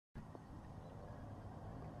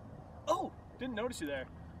Didn't notice you there.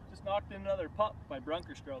 Just knocked in another putt by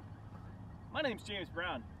Brunker stroke. My name's James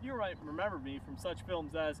Brown. You might remember me from such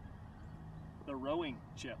films as The Rowing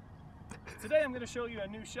Chip. Today I'm going to show you a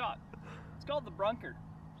new shot. It's called the Brunker.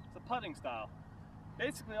 It's a putting style.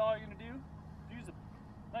 Basically all you're going to do is use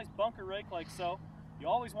a nice bunker rake like so. You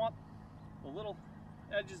always want the little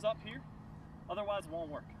edges up here, otherwise it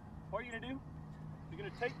won't work. What you're going to do, you're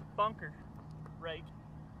going to take the bunker rake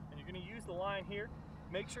and you're going to use the line here.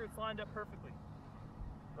 Make sure it's lined up perfectly.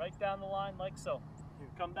 Right down the line like so. You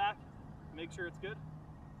come back, make sure it's good,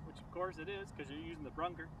 which of course it is because you're using the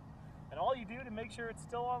Brunker. And all you do to make sure it's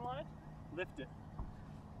still on line, lift it.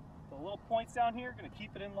 The little points down here are going to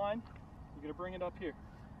keep it in line. You're going to bring it up here.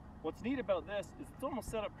 What's neat about this is it's almost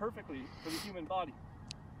set up perfectly for the human body.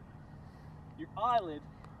 Your eyelid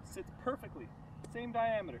sits perfectly, same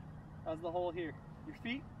diameter as the hole here. Your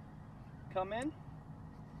feet come in,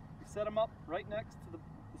 you set them up right next to the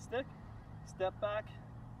stick, step back,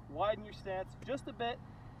 widen your stance just a bit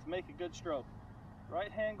to make a good stroke.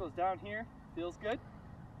 Right hand goes down here, feels good.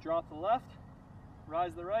 Drop the left,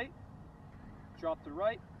 rise the right, drop the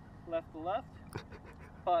right, left the left,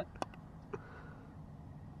 putt.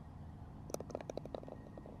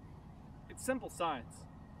 It's simple science.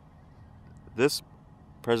 This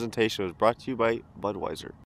presentation was brought to you by Budweiser.